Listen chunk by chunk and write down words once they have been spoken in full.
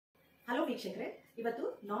Hello ವೀಕ್ಷಕರೇ, ಇವತ್ತು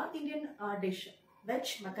north Indian dish veg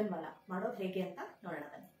ಮಖನ್ವಾಲ ಮಾಡೋದು ಹೇಗೆ ಅಂತ ನೋಡೋಣ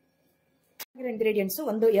ಬನ್ನಿ. ಇಂಗ್ರೀಡಿಯೆಂಟ್ಸ್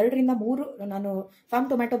ಒಂದು 2 ರಿಂದ 3 ನಾನು ಫಾರ್ಮ್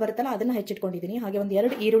ಟೊಮ್ಯಾಟೊ ಬರುತ್ತಲ್ಲ ಅದನ್ನ ಹೆಚ್ಚಿಟ್ಕೊಂಡಿದ್ದೀನಿ. ಹಾಗೆ ಒಂದು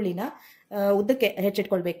 2 ಈರುಳ್ಳಿನ ಉದ್ದಕ್ಕೆ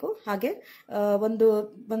ಹೆಚ್ಚಿಟ್ಕೊಳ್ಬೇಕು. ಹಾಗೆ ಒಂದು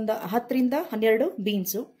 10 ರಿಂದ 12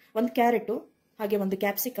 ಬೀನ್ಸು, ಒಂದು ಕ್ಯಾರೆಟು, ಹಾಗೆ ಒಂದು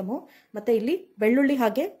ಕ್ಯಾಪ್ಸಿಕಮು, ಮತ್ತೆ ಇಲ್ಲಿ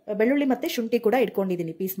ಬೆಳ್ಳುಳ್ಳಿ ಮತ್ತೆ ಶುಂಠಿ ಕೂಡ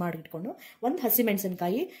ಇಟ್ಕೊಂಡಿದ್ದೀನಿ, ಪೀಸ್ ಮಾಡಿ ಇಟ್ಕೊಂಡು. ಒಂದು ಹಸಿ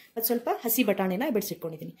ಮೆಣಸಿನಕಾಯಿ ಮತ್ತು ಸ್ವಲ್ಪ ಹಸಿ ಬಟಾಣಿನ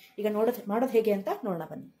ಬಿಡಿಸಿಟ್ಕೊಂಡಿದ್ದೀನಿ. ಈಗ ಮಾಡೋದು ಹೇಗೆ ಅಂತ ನೋಡೋಣ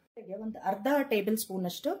ಬನ್ನಿ. ಒಂದು ಅರ್ಧ ಟೇಬಲ್ ಸ್ಪೂನ್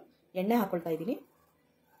ಅಷ್ಟು ಎಣ್ಣೆ ಹಾಕೊಳ್ತಾ ಇದ್ದೀನಿ.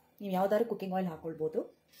 ನೀವು ಯಾವ್ದಾದ್ರು ಕುಕಿಂಗ್ ಆಯಿಲ್ ಹಾಕೊಳ್ಬೋದು.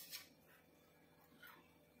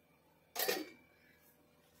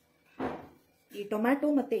 ಈ ಟೊಮ್ಯಾಟೊ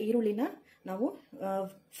ಮತ್ತೆ ಈರುಳ್ಳಿನ ನಾವು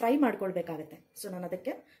ಫ್ರೈ ಮಾಡ್ಕೊಳ್ಬೇಕಾಗತ್ತೆ. ಸೊ ನಾನು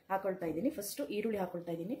ಅದಕ್ಕೆ ಹಾಕೊಳ್ತಾ ಇದ್ದೀನಿ. ಫಸ್ಟ್ ಈರುಳ್ಳಿ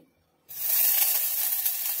ಹಾಕೊಳ್ತಾ ಇದ್ದೀನಿ,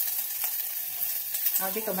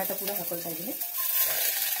 ಹಾಗೆ ಟೊಮ್ಯಾಟೊ ಕೂಡ ಹಾಕೊಳ್ತಾ ಇದ್ದೀನಿ.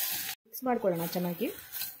 ಮಿಕ್ಸ್ ಮಾಡ್ಕೊಳ್ಳೋಣ ಚೆನ್ನಾಗಿ.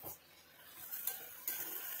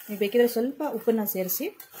 ನೀವು ಬೇಕಿದ್ರೆ ಸ್ವಲ್ಪ ಉಪ್ಪನ್ನ ಸೇರಿಸಿ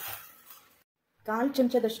 1/4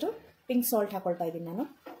 ಚಮಚದಷ್ಟು ಪಿಂಕ್ ಸಾಲ್ಟ್ ಹಾಕೊಳ್ತಾ ಇದ್ದೀನಿ ನಾನು.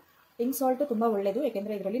 ಪಿಂಕ್ ಸಾಲ್ಟ್ ತುಂಬ ಒಳ್ಳೆಯದು,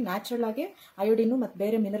 ಯಾಕೆಂದರೆ ಇದರಲ್ಲಿ ನ್ಯಾಚುರಲ್ ಆಗಿ ಅಯೋಡಿನು ಮತ್ತು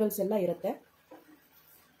ಬೇರೆ ಮಿನರಲ್ಸ್ ಎಲ್ಲ ಇರುತ್ತೆ.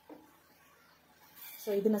 ಸೊ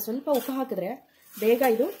ಇದನ್ನು ಸ್ವಲ್ಪ ಉಪ್ಪು ಹಾಕಿದ್ರೆ ಬೇಗ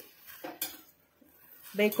ಇದು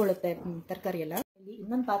ಬೇಯ್ಕೊಳ್ಳುತ್ತೆ ತರಕಾರಿ ಎಲ್ಲ. ಇಲ್ಲಿ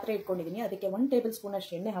ಇನ್ನೊಂದು ಪಾತ್ರೆ ಇಟ್ಕೊಂಡಿದ್ದೀನಿ, ಅದಕ್ಕೆ 1 ಟೇಬಲ್ ಸ್ಪೂನ್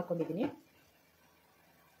ಅಷ್ಟು ಎಣ್ಣೆ ಹಾಕೊಂಡಿದ್ದೀನಿ.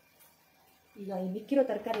 ಈಗ ಈ ಮಿಕ್ಕಿರೋ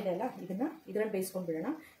ತರಕಾರಿ ಇದೆ ಅಲ್ಲ, ಇದರಲ್ಲಿ ಬೇಯಿಸ್ಕೊಂಡು ಬಿಡೋಣ.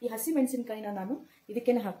 ಈ ಹಸಿ ಮೆಣಸಿನಕಾಯಿನ ನಾನು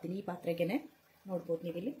ಇದಕ್ಕೇನೆ ಹಾಕ್ತೀನಿ, ಈ ಪಾತ್ರೆಗೇನೆ. ನೋಡ್ಬೋದು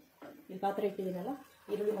ನೀವು ಇಲ್ಲಿ ಪಾತ್ರೆ ಇಟ್ಟಿದ್ದೀನಲ್ಲ,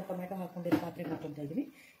 ಈರುಳ್ಳಿ ಮತ್ತು ಟೊಮೆಟೊ ಹಾಕೊಂಡಿರೋ ಪಾತ್ರೆಗೆ ಹಾಕೊಳ್ತಾ ಇದ್ದೀನಿ.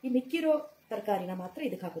 ಈ ಮಿಕ್ಕಿರೋ ತರಕಾರಿನ ಮಾತ್ರ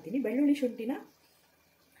ಇದಕ್ಕೆ ಹಾಕೋತೀನಿ. ಬೆಳ್ಳುಳ್ಳಿ ಶುಂಠಿನ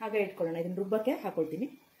ಹಾಗೆ ಇಟ್ಕೊಳ್ಳೋಣ, ಇದನ್ನು ರುಬ್ಬಕ್ಕೆ ಹಾಕೊಳ್ತೀನಿ.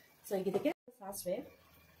 ಸೊ ಈಗ ಇದಕ್ಕೆ ಸಾಸಿವೆ,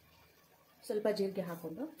 ಸ್ವಲ್ಪ ಜೀರಿಗೆ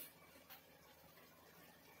ಹಾಕೊಂಡು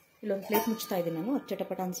ಇಲ್ಲೊಂದು ಪ್ಲೇಟ್ ಮುಚ್ತಾ ಇದ್ದೀನಿ ನಾನು,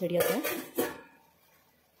 ಚಟಪಟ ಅಂತ ಸಿಡಿಯೋಕ್ಕೆ.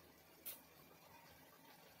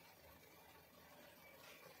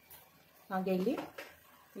 ಹಾಗೆ ಇಲ್ಲಿ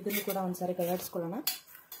ಇದನ್ನು ಕೂಡ ಒಂದ್ಸಾರಿ ಕೈಯಾಡಿಸ್ಕೊಳ್ಳೋಣ.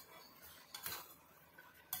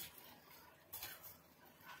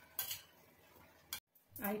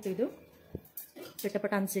 ಆಯಿತು, ಇದು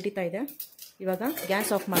ಚಟಪಟ ಅಂತ ಸಿಡಿತಾ ಇದೆ. ಇವಾಗ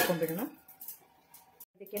ಗ್ಯಾಸ್ ಆಫ್ ಮಾಡ್ಕೊಂಡ್ಬಿಡೋಣ.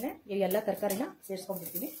 ಇದಕ್ಕೇನೆ ಈ ಎಲ್ಲ ತರಕಾರಿನ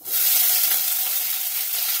ಸೇರಿಸ್ಕೊಂಡ್ಬಿಡ್ತೀನಿ.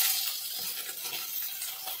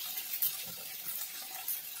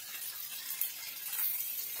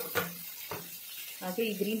 ಹಾಗೆ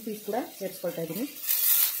ಈ ಗ್ರೀನ್ ಪೀಸ್ ಕೂಡ ಸೇರಿಸ್ಕೊಳ್ತಾ ಇದ್ದೀನಿ.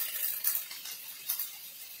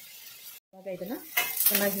 ಇವಾಗ ಇದನ್ನು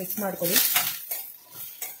ಚೆನ್ನಾಗಿ ಮಿಕ್ಸ್ ಮಾಡ್ಕೊಳ್ಳಿ.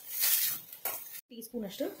 ಟೀ ಸ್ಪೂನ್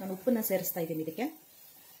ಅಷ್ಟು ನಾನು ಉಪ್ಪನ್ನ ಸೇರಿಸ್ತಾ ಇದ್ದೀನಿ ಇದಕ್ಕೆ.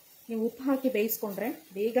 ನೀವು ಉಪ್ಪು ಹಾಕಿ ಬೇಯಿಸ್ಕೊಂಡ್ರೆ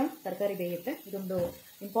ಬೇಗ ತರಕಾರಿ ಬೇಯುತ್ತೆ, ಇದೊಂದು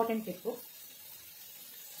ಇಂಪಾರ್ಟೆಂಟ್ ಟಿಪ್ಪು.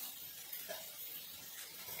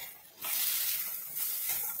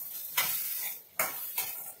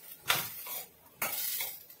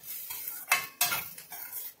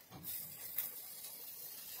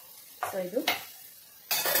 ಸೊ ಇದು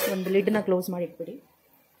ಒಂದು ಲಿಡ್ನ ಕ್ಲೋಸ್ ಮಾಡಿ ಇಟ್ಬಿಡಿ.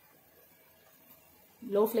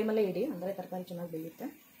 ಲೋ ಫ್ಲೇಮಲ್ಲೇ ಇಡಿ, ಅಂದರೆ ತರಕಾರಿ ಚೆನ್ನಾಗಿ ಬೇಯುತ್ತೆ.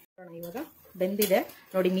 ಇವಾಗ ಬೆಂದಿದೆ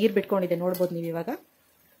ನೋಡಿ, ನೀರು ಬಿಟ್ಕೊಂಡಿದೆ, ನೋಡ್ಬೋದು ನೀವು. ಇವಾಗ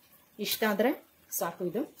ಇಷ್ಟ ಆದರೆ ಸಾಕು.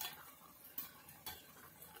 ಇದು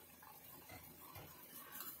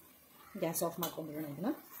ಗ್ಯಾಸ್ ಆಫ್ ಮಾಡ್ಕೊಂಡ್ಬಿಡೋಣ.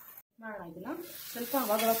 ಇದನ್ನ ಸ್ವಲ್ಪ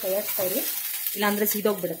ಅವಾಗ ಕೈಯಾಡ್ತಾ ಇರಿ, ಇಲ್ಲಾಂದರೆ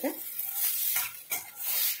ಸೀದೋಗ್ಬಿಡುತ್ತೆ.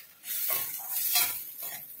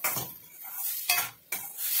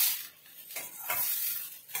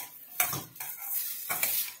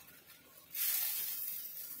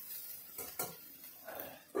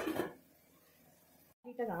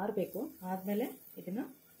 ನೀಟಾಗಿ ಆರಬೇಕು. ಆದಮೇಲೆ ಇದನ್ನು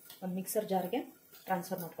ಒಂದು ಮಿಕ್ಸರ್ ಜಾರ್ಗೆ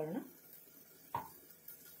ಟ್ರಾನ್ಸ್ಫರ್ ಮಾಡ್ಕೊಳ್ಳೋಣ.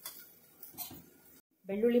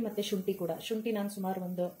 ಬೆಳ್ಳುಳ್ಳಿ ಮತ್ತು ಶುಂಠಿ ಕೂಡ, ಶುಂಠಿ ನಾನು ಸುಮಾರು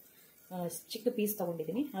ಒಂದು ಚಿಕ್ಕ ಪೀಸ್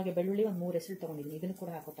ತೊಗೊಂಡಿದ್ದೀನಿ. ಹಾಗೆ ಬೆಳ್ಳುಳ್ಳಿ ಒಂದು 3 ಎಸಳು ತೊಗೊಂಡಿದ್ದೀನಿ, ಇದನ್ನು ಕೂಡ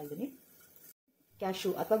ಹಾಕೊಳ್ತಾ ಇದ್ದೀನಿ.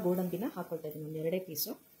 ಕ್ಯಾಶು ಅಥವಾ ಗೋಡಂಬಿನ ಹಾಕೊಳ್ತಾ ಇದ್ದೀನಿ, ಒಂದು 2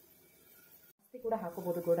 ಪೀಸು. ಜಾಸ್ತಿ ಕೂಡ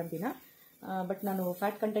ಹಾಕೋಬೋದು ಗೋಡಂಬಿನ, ಬಟ್ ನಾನು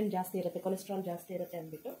ಫ್ಯಾಟ್ ಕಂಟೆಂಟ್ ಜಾಸ್ತಿ ಇರುತ್ತೆ, ಕೊಲೆಸ್ಟ್ರಾಲ್ ಜಾಸ್ತಿ ಇರುತ್ತೆ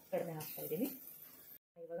ಅಂದ್ಬಿಟ್ಟು ಕಡಿಮೆ ಹಾಕ್ತಾ ಇದ್ದೀನಿ.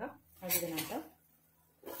 ಇವಾಗ ಆಗಿದೆನಾ ಅಂತ,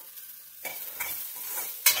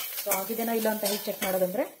 ಸೊ ಆಗಿದೆನಾ ಇಲ್ಲ ಅಂತ ಹೇಗೆ ಚೆಕ್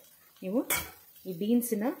ಮಾಡೋದಂದರೆ, ನೀವು ಈ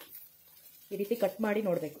ಬೀನ್ಸನ್ನ ಈ ರೀತಿ ಕಟ್ ಮಾಡಿ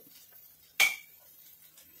ನೋಡಬೇಕು.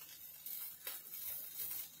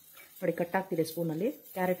 ನೋಡಿ ಕಟ್ ಆಗ್ತಿದೆ ಸ್ಪೂನಲ್ಲಿ.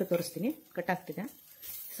 ಕ್ಯಾರೆಟು ತೋರಿಸ್ತೀನಿ, ಕಟ್ ಆಗ್ತಿದೆ.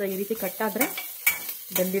 ಸೊ ಈ ರೀತಿ ಕಟ್ಟಾದರೆ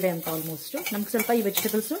ಬೆಂದಿದೆ ಅಂತ ಆಲ್ಮೋಸ್ಟು. ನಮ್ಗೆ ಸ್ವಲ್ಪ ಈ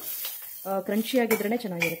ವೆಜಿಟೇಬಲ್ಸು ಕ್ರಂಚಿಯಾಗಿದ್ರೇ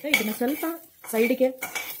ಚೆನ್ನಾಗಿರುತ್ತೆ. ಇದನ್ನು ಸ್ವಲ್ಪ ಸೈಡಿಗೆ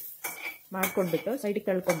ಮಾಡ್ಕೊಂಡ್ಬಿಟ್ಟು, ಸೈಡಿಗೆ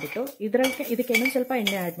ತಳ್ಕೊಂಡ್ಬಿಟ್ಟು ಇದಕ್ಕೆ ಇನ್ನೊಂದು ಸ್ವಲ್ಪ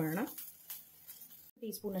ಎಣ್ಣೆ ಆ್ಯಡ್ ಮಾಡೋಣ. ಟೀ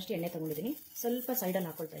ಸ್ಪೂನ್ ಅಷ್ಟು ಎಣ್ಣೆ ತೊಗೊಂಡಿದ್ದೀನಿ, ಸ್ವಲ್ಪ ಸೈಡಲ್ಲಿ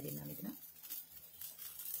ಹಾಕೊಳ್ತಾ ಇದ್ದೀನಿ ನಾನು. ಇದನ್ನು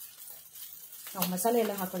ನಾವು ಮಸಾಲೆ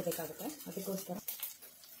ಎಲ್ಲ ಹಾಕೊಳ್ಬೇಕಾಗುತ್ತೆ, ಅದಕ್ಕೋಸ್ಕರ.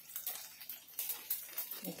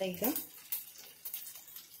 ಮತ್ತು ಈಗ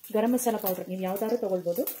ಗರಂ ಮಸಾಲ ಪೌಡ್ರ್ ನೀವು ಯಾವ್ದಾದ್ರು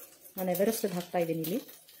ತೊಗೊಳ್ಬೋದು. ನಾನು ಎವರೆಸ್ಟದ್ದು ಹಾಕ್ತಾ ಇದ್ದೀನಿ ಇಲ್ಲಿ,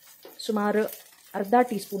 ಸುಮಾರು ಅರ್ಧ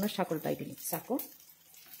ಟೀ ಸ್ಪೂನಷ್ಟು ಹಾಕೊಳ್ತಾ ಇದ್ದೀನಿ, ಸಾಕು.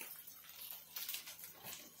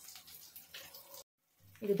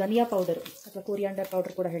 ಇದು ಧನಿಯಾ ಪೌಡರ್ ಅಥವಾ ಕೊರಿಯಾಂಡರ್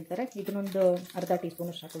ಪೌಡರ್ ಕೂಡ ಹೇಳ್ತಾರೆ, ಇದನ್ನೊಂದು ಅರ್ಧ ಟೀ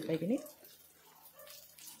ಸ್ಪೂನಷ್ಟು ಹಾಕೊಳ್ತಾ ಇದ್ದೀನಿ.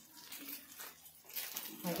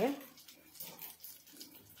 ಹಾಗೆ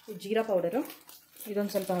ಜೀರಾ ಪೌಡರು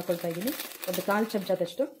ಇದೊಂದು ಸ್ವಲ್ಪ ಹಾಕೊಳ್ತಾ ಇದ್ದೀನಿ, ಒಂದು 1/4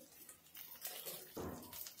 ಚಮಚದಷ್ಟು.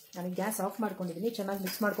 ನಾನು ಗ್ಯಾಸ್ ಆಫ್ ಮಾಡ್ಕೊಂಡಿದ್ದೀನಿ. ಚೆನ್ನಾಗಿ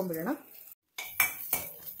ಮಿಕ್ಸ್ ಮಾಡ್ಕೊಂಡ್ಬಿಡೋಣ.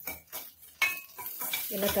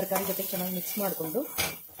 ಎಲ್ಲ ತರಕಾರಿ ಜೊತೆ ಚೆನ್ನಾಗಿ ಮಿಕ್ಸ್ ಮಾಡಿಕೊಂಡು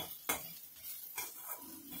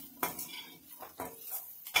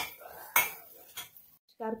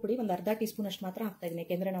ಖಾರ ಪುಡಿ ಒಂದು ಅರ್ಧ ಟೀ ಸ್ಪೂನ್ ಅಷ್ಟು ಮಾತ್ರ ಹಾಕ್ತಾ ಇದ್ದೀನಿ,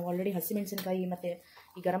 ಯಾಕೆಂದರೆ ನಾವು ಆಲ್ರೆಡಿ ಹಸಿಮೆಣಸಿನಕಾಯಿ ಮತ್ತು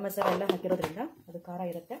ಈ ಗರಂ ಮಸಾಲ ಎಲ್ಲ ಹಾಕಿರೋದ್ರಿಂದ ಅದು ಖಾರ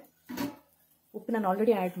ಇರುತ್ತೆ. ಉಪ್ಪು ನಾನು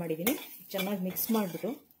ಆಲ್ರೆಡಿ ಆ್ಯಡ್ ಮಾಡಿದ್ದೀನಿ. ಚೆನ್ನಾಗಿ ಮಿಕ್ಸ್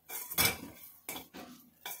ಮಾಡಿಬಿಟ್ಟು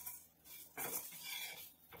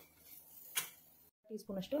ಟೀ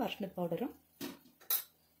ಸ್ಪೂನಷ್ಟು ಅರಿಶಿಣದ ಪೌಡರು,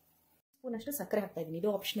 ಸ್ಪೂನಷ್ಟು ಸಕ್ಕರೆ ಹಾಕ್ತಾ ಇದ್ದೀನಿ. ಇದು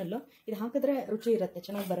ಆಪ್ಷನಲ್ಲು, ಇದು ಹಾಕಿದ್ರೆ ರುಚಿ ಇರುತ್ತೆ,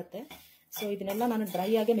 ಚೆನ್ನಾಗಿ ಬರುತ್ತೆ. ಸೊ ಇದನ್ನೆಲ್ಲ ನಾನು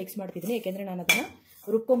ಡ್ರೈ ಆಗೇ ಮಿಕ್ಸ್ ಮಾಡ್ತಿದ್ದೀನಿ, ಯಾಕೆಂದರೆ ನಾನು ಅದನ್ನು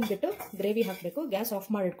ರುಬ್ಕೊಂಡ್ಬಿಟ್ಟು ಗ್ರೇವಿ ಹಾಕಬೇಕು. ಗ್ಯಾಸ್ ಆಫ್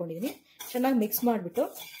ಮಾಡಿ ಇಟ್ಕೊಂಡಿದ್ದೀನಿ. ಚೆನ್ನಾಗಿ ಮಿಕ್ಸ್ ಮಾಡಿಬಿಟ್ಟು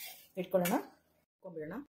ಇಟ್ಕೊಳ್ಳೋಣ,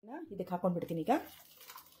 ಇಟ್ಕೊಂಡ್ಬಿಡೋಣ. ಇದಕ್ಕೆ ಹಾಕೊಂಡ್ಬಿಡ್ತೀನಿ. ಈಗ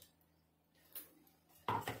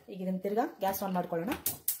ಇದನ್ನು ತಿರ್ಗಾ ಗ್ಯಾಸ್ ಆನ್ ಮಾಡ್ಕೊಳ್ಳೋಣ.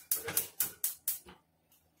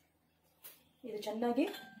 ಇದು ಚೆನ್ನಾಗಿ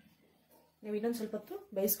ನೀವು ಇನ್ನೊಂದು ಸ್ವಲ್ಪ ಹೊತ್ತು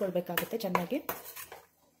ಬೇಯಿಸ್ಕೊಳ್ಬೇಕಾಗುತ್ತೆ. ಚೆನ್ನಾಗಿ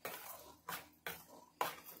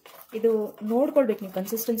ಇದು ನೋಡ್ಕೊಳ್ಬೇಕು, ನೀವು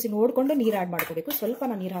ಕನ್ಸಿಸ್ಟೆನ್ಸಿ ನೋಡಿಕೊಂಡು ನೀರು ಆ್ಯಡ್ ಮಾಡ್ಕೋಬೇಕು. ಸ್ವಲ್ಪ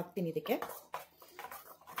ನಾನು ನೀರು ಹಾಕ್ತೀನಿ ಇದಕ್ಕೆ.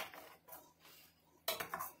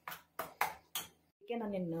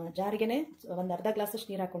 ನಾನು ಜಾರಿಗೆನೆ ಒಂದು ಅರ್ಧ ಗ್ಲಾಸಷ್ಟು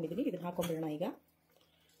ನೀರು ಹಾಕೊಂಡಿದ್ದೀನಿ. ಇದನ್ನು ಹಾಕೊಂಡ್ಬಿಡೋಣ. ಈಗ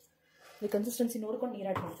ಈ ಕನ್ಸಿಸ್ಟೆನ್ಸಿ ನೋಡ್ಕೊಂಡು ನೀರು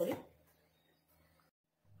ಆ್ಯಡ್ ಮಾಡ್ಕೊಳ್ಳಿ.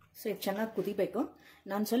 ಸೊ ಇದು ಚೆನ್ನಾಗಿ ಕುದಿಬೇಕು.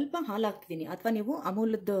 ನಾನು ಸ್ವಲ್ಪ ಹಾಲು ಹಾಕ್ತಿದ್ದೀನಿ, ಅಥವಾ ನೀವು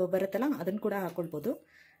ಅಮೂಲದ್ದು ಬರುತ್ತಲ್ಲ ಅದನ್ನು ಕೂಡ ಹಾಕ್ಕೊಳ್ಬೋದು,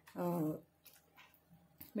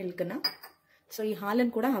 ಮಿಲ್ಕನ್ನು. ಸೊ ಈ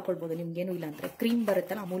ಹಾಲನ್ನು ಕೂಡ ಹಾಕ್ಕೊಳ್ಬೋದು, ನಿಮ್ಗೇನು ಇಲ್ಲ ಅಂದರೆ ಕ್ರೀಮ್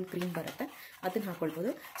ಬರುತ್ತಲ್ಲ, ಅಮೂಲ್ ಕ್ರೀಮ್ ಬರುತ್ತೆ, ಅದನ್ನು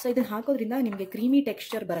ಹಾಕ್ಕೊಳ್ಬೋದು. ಸೊ ಇದನ್ನು ಹಾಕೋದ್ರಿಂದ ನಿಮಗೆ ಕ್ರೀಮಿ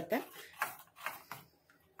ಟೆಕ್ಸ್ಚರ್ ಬರುತ್ತೆ.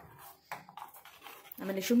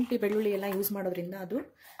 ಆಮೇಲೆ ಶುಂಠಿ ಬೆಳ್ಳುಳ್ಳಿ ಎಲ್ಲ ಯೂಸ್ ಮಾಡೋದ್ರಿಂದ ಅದು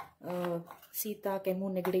ಶೀತ, ಕೆಮ್ಮು,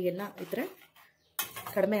 ನೆಗಡಿ ಎಲ್ಲ ಇದ್ದರೆ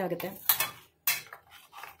ಕಡಿಮೆ ಆಗುತ್ತೆ.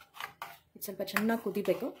 ಇದು ಸ್ವಲ್ಪ ಚೆನ್ನಾಗಿ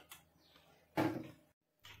ಕುದಿಬೇಕು.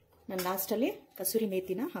 ನಾನು ಲಾಸ್ಟಲ್ಲಿ ಕಸೂರಿ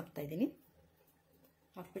ಮೇಥಿನ ಹಾಕ್ತಾಯಿದ್ದೀನಿ.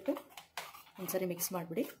 ಹಾಕ್ಬಿಟ್ಟು ಒಂದ್ಸರಿ ಮಿಕ್ಸ್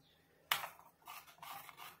ಮಾಡಿಬಿಡಿ.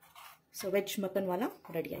 ಸೊ ವೆಜ್ ಮಕ್ಕನ್ವಾಲ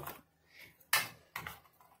ರೆಡಿ ಆಯಿತು.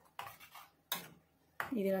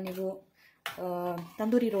 ಇದನ್ನು ನೀವು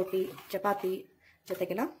ತಂದೂರಿ ರೋಟಿ, ಚಪಾತಿ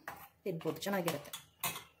ಜೊತೆಗೆಲ್ಲ ತಿನ್ಬೋದು, ಚೆನ್ನಾಗಿರುತ್ತೆ.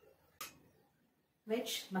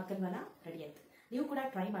 ವೆಜ್ ಮಕ್ಕನ್ವಾಲ ರೆಡಿ ಆಯಿತು. ನೀವು ಕೂಡ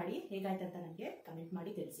ಟ್ರೈ ಮಾಡಿ, ಹೇಗಾಯ್ತು ಅಂತ ನನಗೆ ಕಮೆಂಟ್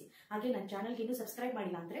ಮಾಡಿ ತಿಳಿಸಿ. ಹಾಗೆ ನನ್ನ ಚಾನಲ್ಗೆ ಇನ್ನೂ ಸಬ್ಸ್ಕ್ರೈಬ್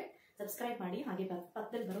ಮಾಡಿಲ್ಲ ಅಂದರೆ ಸಬ್ಸ್ಕ್ರೈಬ್ ಮಾಡಿ, ಹಾಗೆ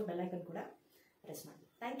ಪಕ್ಕದಲ್ಲಿ ಬರೋ ಬೆಲ್ ಐಕನ್ ಕೂಡ ಪ್ರೆಸ್ ಮಾಡಿ.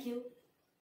 Thank you.